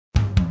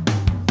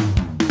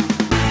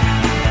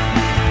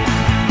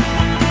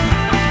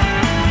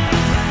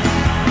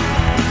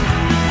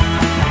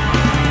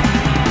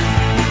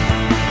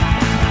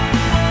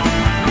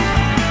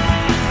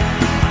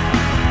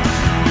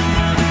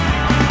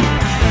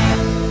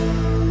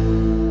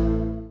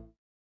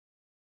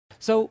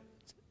So,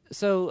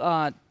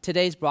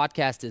 today's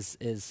broadcast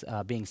is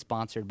being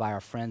sponsored by our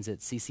friends at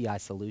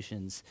CCI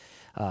Solutions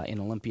in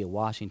Olympia,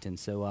 Washington.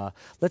 So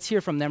let's hear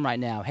from them right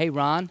now. Hey,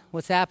 Ron,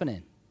 what's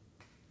happening?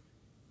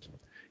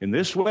 In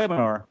this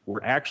webinar,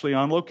 we're actually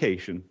on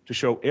location to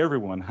show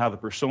everyone how the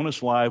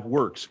PreSonus Live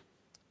works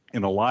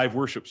in a live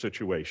worship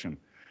situation.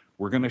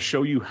 We're going to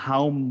show you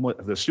how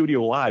the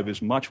StudioLive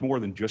is much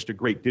more than just a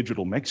great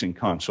digital mixing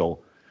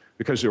console,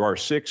 because there are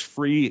 6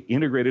 free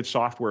integrated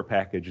software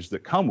packages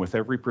that come with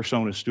every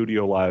PreSonus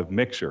StudioLive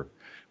mixer.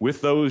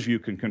 With those, you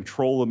can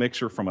control the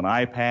mixer from an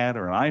iPad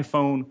or an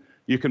iPhone.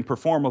 You can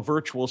perform a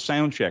virtual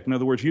sound check. In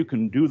other words, you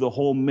can do the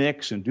whole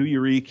mix and do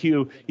your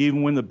EQ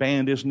even when the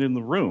band isn't in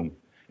the room.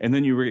 And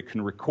then you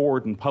can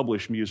record and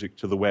publish music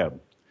to the web.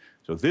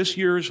 So this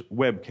year's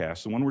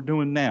webcast, the one we're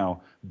doing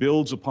now,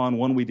 builds upon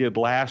one we did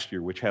last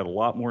year, which had a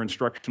lot more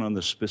instruction on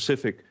the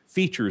specific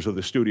features of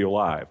the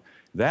StudioLive.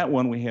 That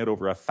one, we had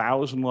over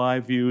 1,000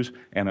 live views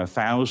and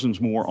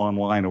thousands more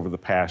online over the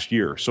past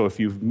year. So if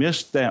you've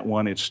missed that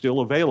one, it's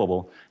still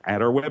available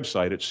at our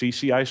website at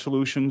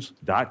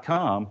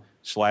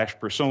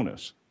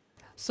ccisolutions.com/PreSonus.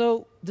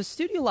 So the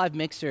StudioLive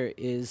mixer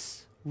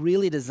is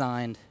really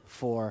designed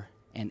for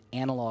an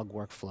analog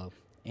workflow.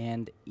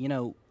 And, you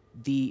know,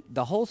 the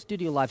whole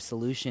StudioLive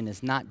solution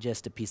is not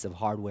just a piece of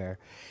hardware.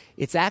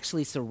 It's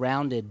actually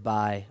surrounded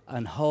by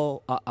a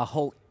whole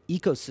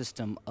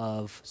ecosystem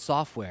of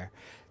software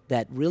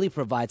that really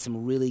provides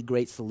some really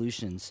great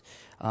solutions.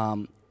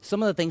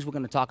 Some of the things we're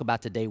going to talk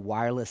about today: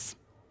 wireless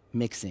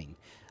mixing,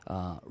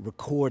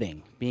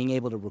 recording, being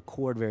able to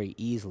record very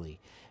easily,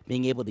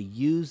 being able to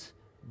use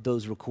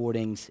those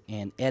recordings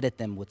and edit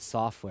them with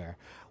software.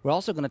 We're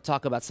also going to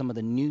talk about some of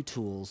the new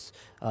tools,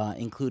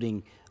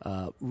 including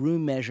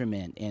room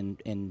measurement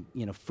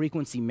and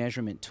frequency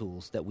measurement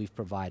tools that we've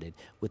provided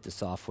with the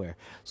software.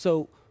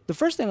 So the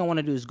first thing I want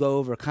to do is go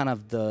over kind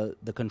of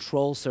the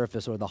control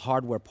surface or the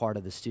hardware part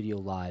of the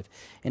StudioLive.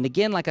 And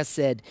again, like I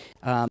said,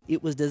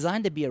 it was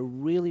designed to be a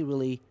really,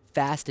 really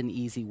fast and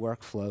easy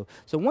workflow.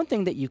 So one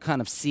thing that you kind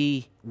of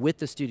see with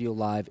the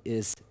StudioLive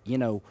is,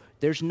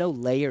 there's no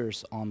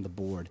layers on the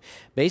board.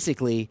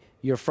 Basically,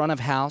 your front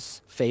of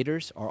house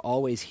faders are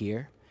always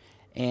here,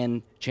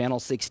 and channel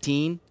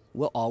 16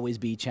 will always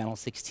be channel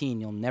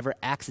 16. You'll never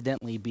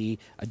accidentally be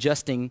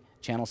adjusting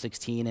channel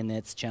 16 and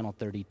it's channel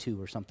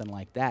 32 or something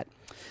like that.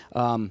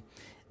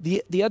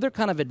 The other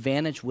kind of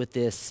advantage with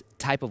this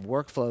type of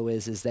workflow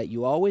is that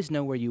you always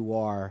know where you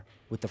are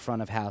with the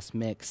front of house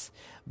mix.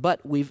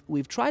 But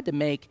we've tried to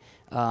make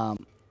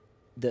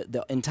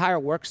the entire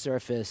work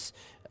surface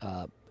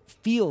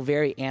feel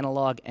very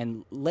analog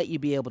and let you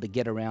be able to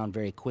get around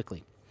very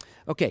quickly.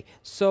 Okay,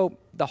 so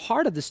the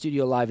heart of the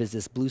StudioLive is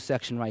this blue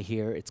section right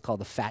here. It's called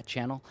the Fat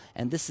Channel,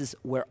 and this is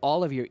where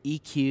all of your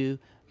EQ,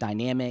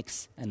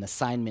 dynamics, and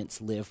assignments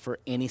live for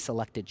any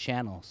selected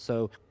channel.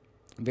 So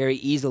very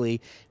easily,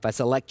 if I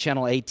select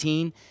channel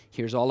 18,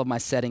 here's all of my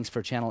settings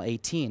for channel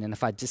 18. And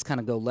if I just kind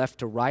of go left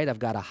to right, I've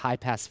got a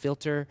high-pass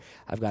filter,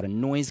 I've got a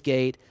noise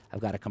gate,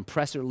 I've got a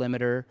compressor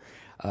limiter,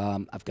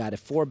 I've got a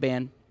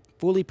 4-band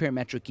fully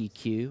parametric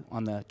EQ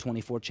on the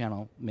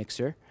 24-channel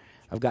mixer.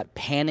 I've got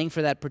panning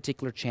for that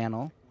particular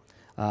channel.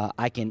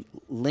 I can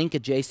link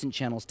adjacent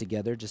channels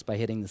together just by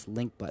hitting this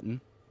link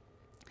button.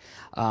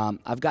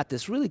 I've got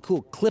this really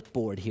cool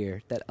clipboard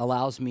here that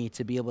allows me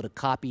to be able to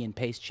copy and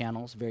paste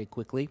channels very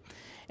quickly.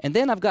 And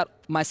then I've got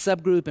my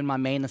subgroup and my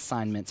main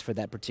assignments for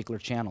that particular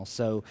channel.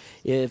 So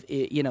if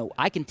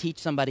I can teach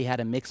somebody how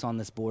to mix on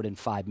this board in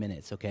 5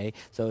 minutes, okay?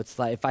 So it's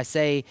like if I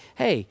say,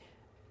 hey,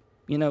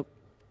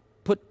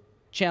 put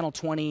channel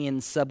 20 in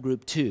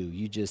subgroup 2,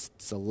 you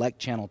just select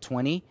channel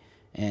 20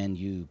 and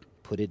you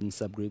put it in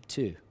subgroup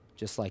 2,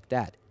 just like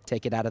that.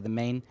 Take it out of the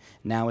main,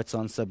 now it's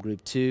on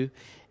subgroup 2,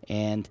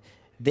 and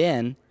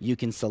then you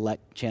can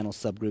select channel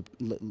subgroup.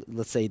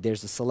 Let's say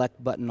there's a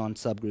select button on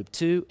subgroup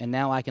 2, and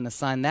now I can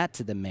assign that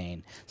to the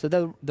main. So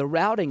the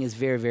routing is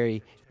very,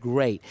 very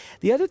great.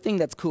 The other thing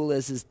that's cool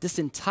is this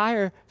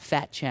entire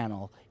fat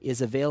channel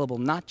is available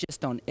not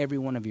just on every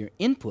one of your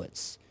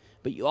inputs,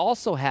 but you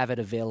also have it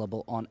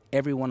available on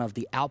every one of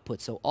the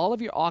outputs. So all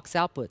of your aux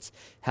outputs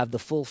have the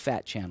full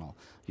fat channel.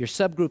 Your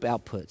subgroup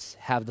outputs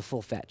have the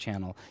full fat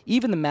channel.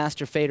 Even the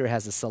master fader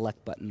has a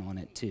select button on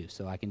it too.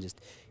 So I can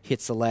just hit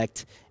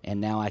select,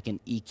 and now I can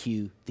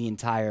EQ the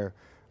entire,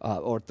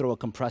 or throw a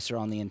compressor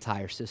on the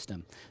entire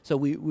system. So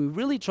we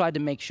really tried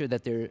to make sure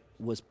that there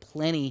was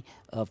plenty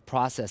of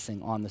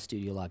processing on the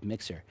StudioLive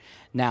mixer.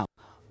 Now,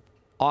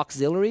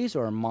 auxiliaries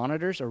or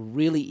monitors are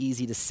really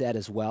easy to set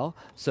as well.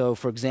 So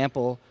for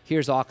example,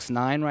 here's aux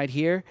 9 right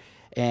here,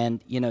 and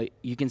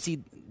you can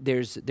see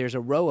there's a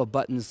row of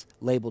buttons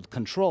labeled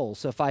control.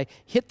 So if I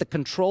hit the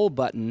control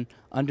button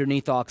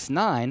underneath aux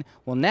 9,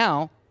 well,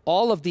 now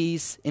all of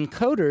these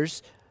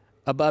encoders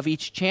above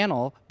each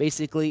channel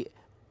basically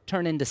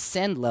turn into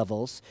send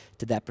levels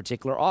to that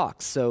particular aux.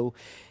 So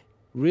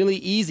really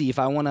easy. If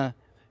I want to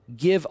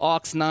give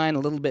aux 9 a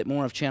little bit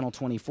more of channel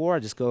 24, I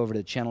just go over to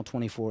the channel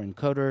 24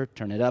 encoder,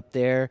 turn it up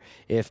there.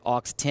 If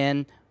aux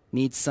 10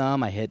 needs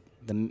some, I hit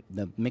the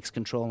mix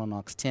control on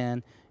aux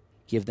 10,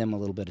 give them a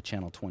little bit of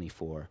channel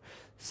 24.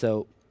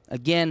 So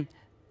again,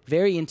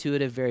 very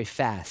intuitive, very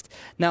fast.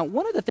 Now,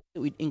 one of the things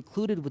that we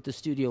included with the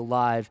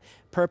StudioLive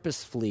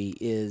purposefully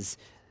is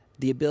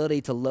the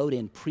ability to load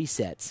in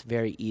presets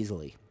very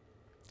easily.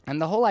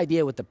 And the whole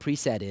idea with the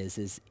preset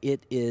is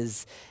it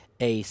is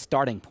a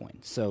starting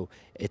point. So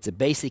it's a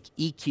basic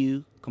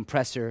EQ,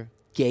 compressor,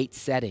 gate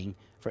setting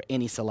for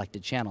any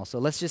selected channel. So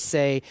let's just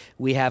say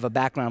we have a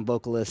background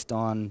vocalist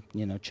on,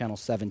 channel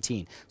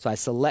 17. So I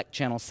select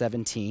channel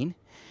 17,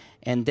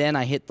 and then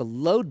I hit the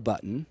load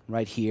button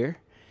right here.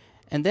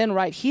 And then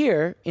right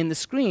here in the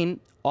screen,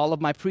 all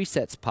of my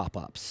presets pop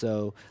up.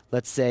 So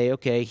let's say,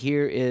 okay,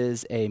 here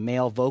is a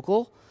male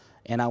vocal,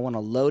 and I want to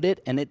load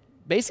it, and it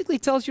basically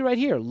tells you right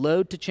here,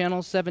 load to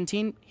channel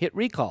 17, hit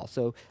recall.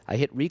 So I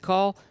hit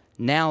recall.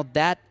 Now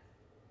that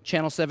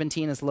channel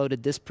 17 has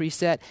loaded this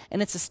preset,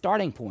 and it's a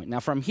starting point. Now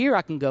from here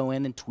I can go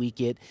in and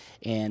tweak it,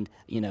 and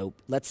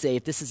let's say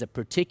if this is a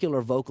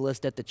particular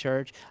vocalist at the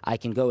church, I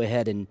can go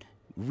ahead and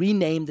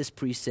rename this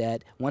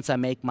preset. Once I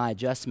make my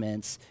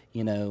adjustments,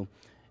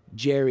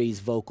 Jerry's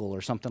vocal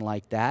or something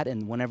like that,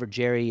 and whenever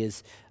Jerry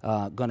is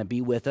going to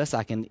be with us,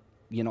 I can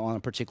on a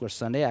particular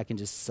Sunday, I can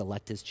just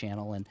select his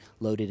channel and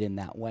load it in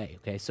that way.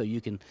 Okay, so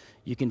you can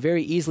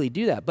very easily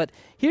do that. But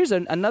here's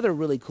another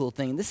really cool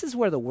thing. This is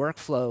where the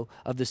workflow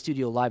of the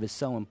StudioLive is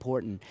so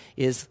important.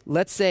 Is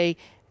let's say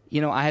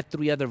I have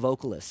 3 other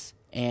vocalists,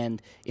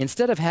 and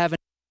instead of having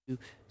to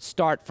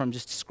start from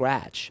just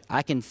scratch,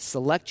 I can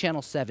select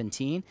channel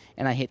 17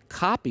 and I hit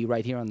copy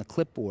right here on the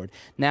clipboard.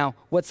 Now,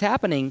 what's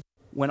happening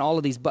when all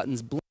of these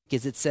buttons blink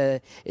is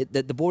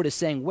the board is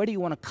saying, where do you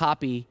want to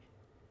copy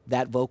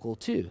that vocal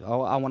to?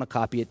 Oh, I want to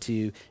copy it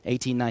to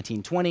 18,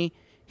 19, 20,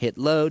 hit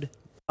load,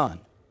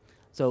 done.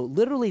 So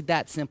literally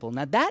that simple.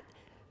 Now that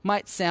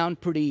might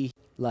sound pretty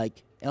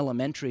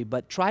elementary,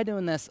 but try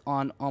doing this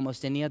on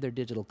almost any other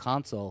digital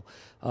console.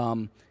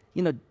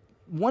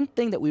 One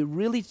thing that we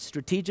really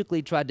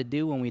strategically tried to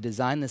do when we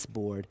designed this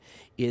board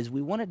is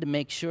we wanted to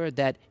make sure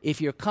that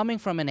if you're coming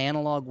from an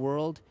analog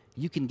world,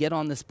 you can get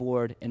on this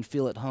board and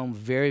feel at home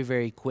very,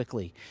 very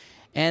quickly.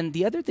 And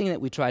the other thing that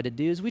we tried to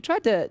do is we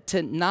tried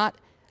to not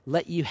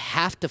let you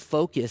have to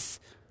focus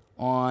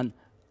on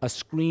a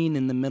screen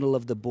in the middle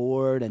of the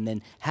board and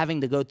then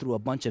having to go through a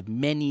bunch of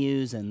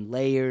menus and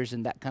layers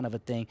and that kind of a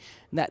thing.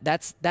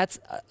 That's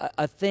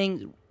a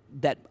thing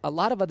that a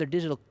lot of other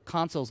digital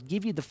consoles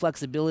give you the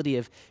flexibility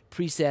of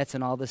presets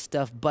and all this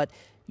stuff, but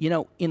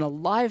in a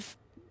live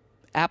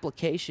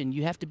application,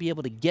 you have to be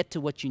able to get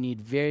to what you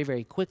need very,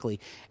 very quickly.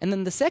 And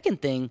then the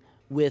second thing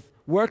with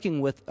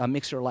working with a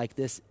mixer like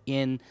this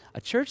in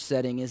a church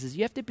setting is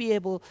you have to be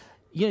able,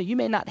 you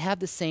may not have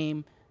the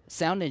same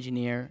sound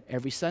engineer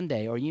every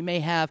Sunday, or you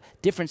may have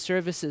different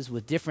services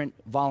with different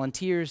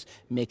volunteers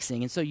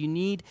mixing, and so you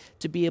need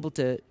to be able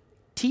to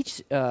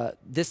teach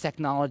this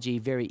technology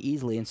very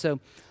easily. And so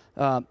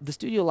the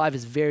StudioLive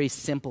is very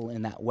simple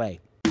in that way.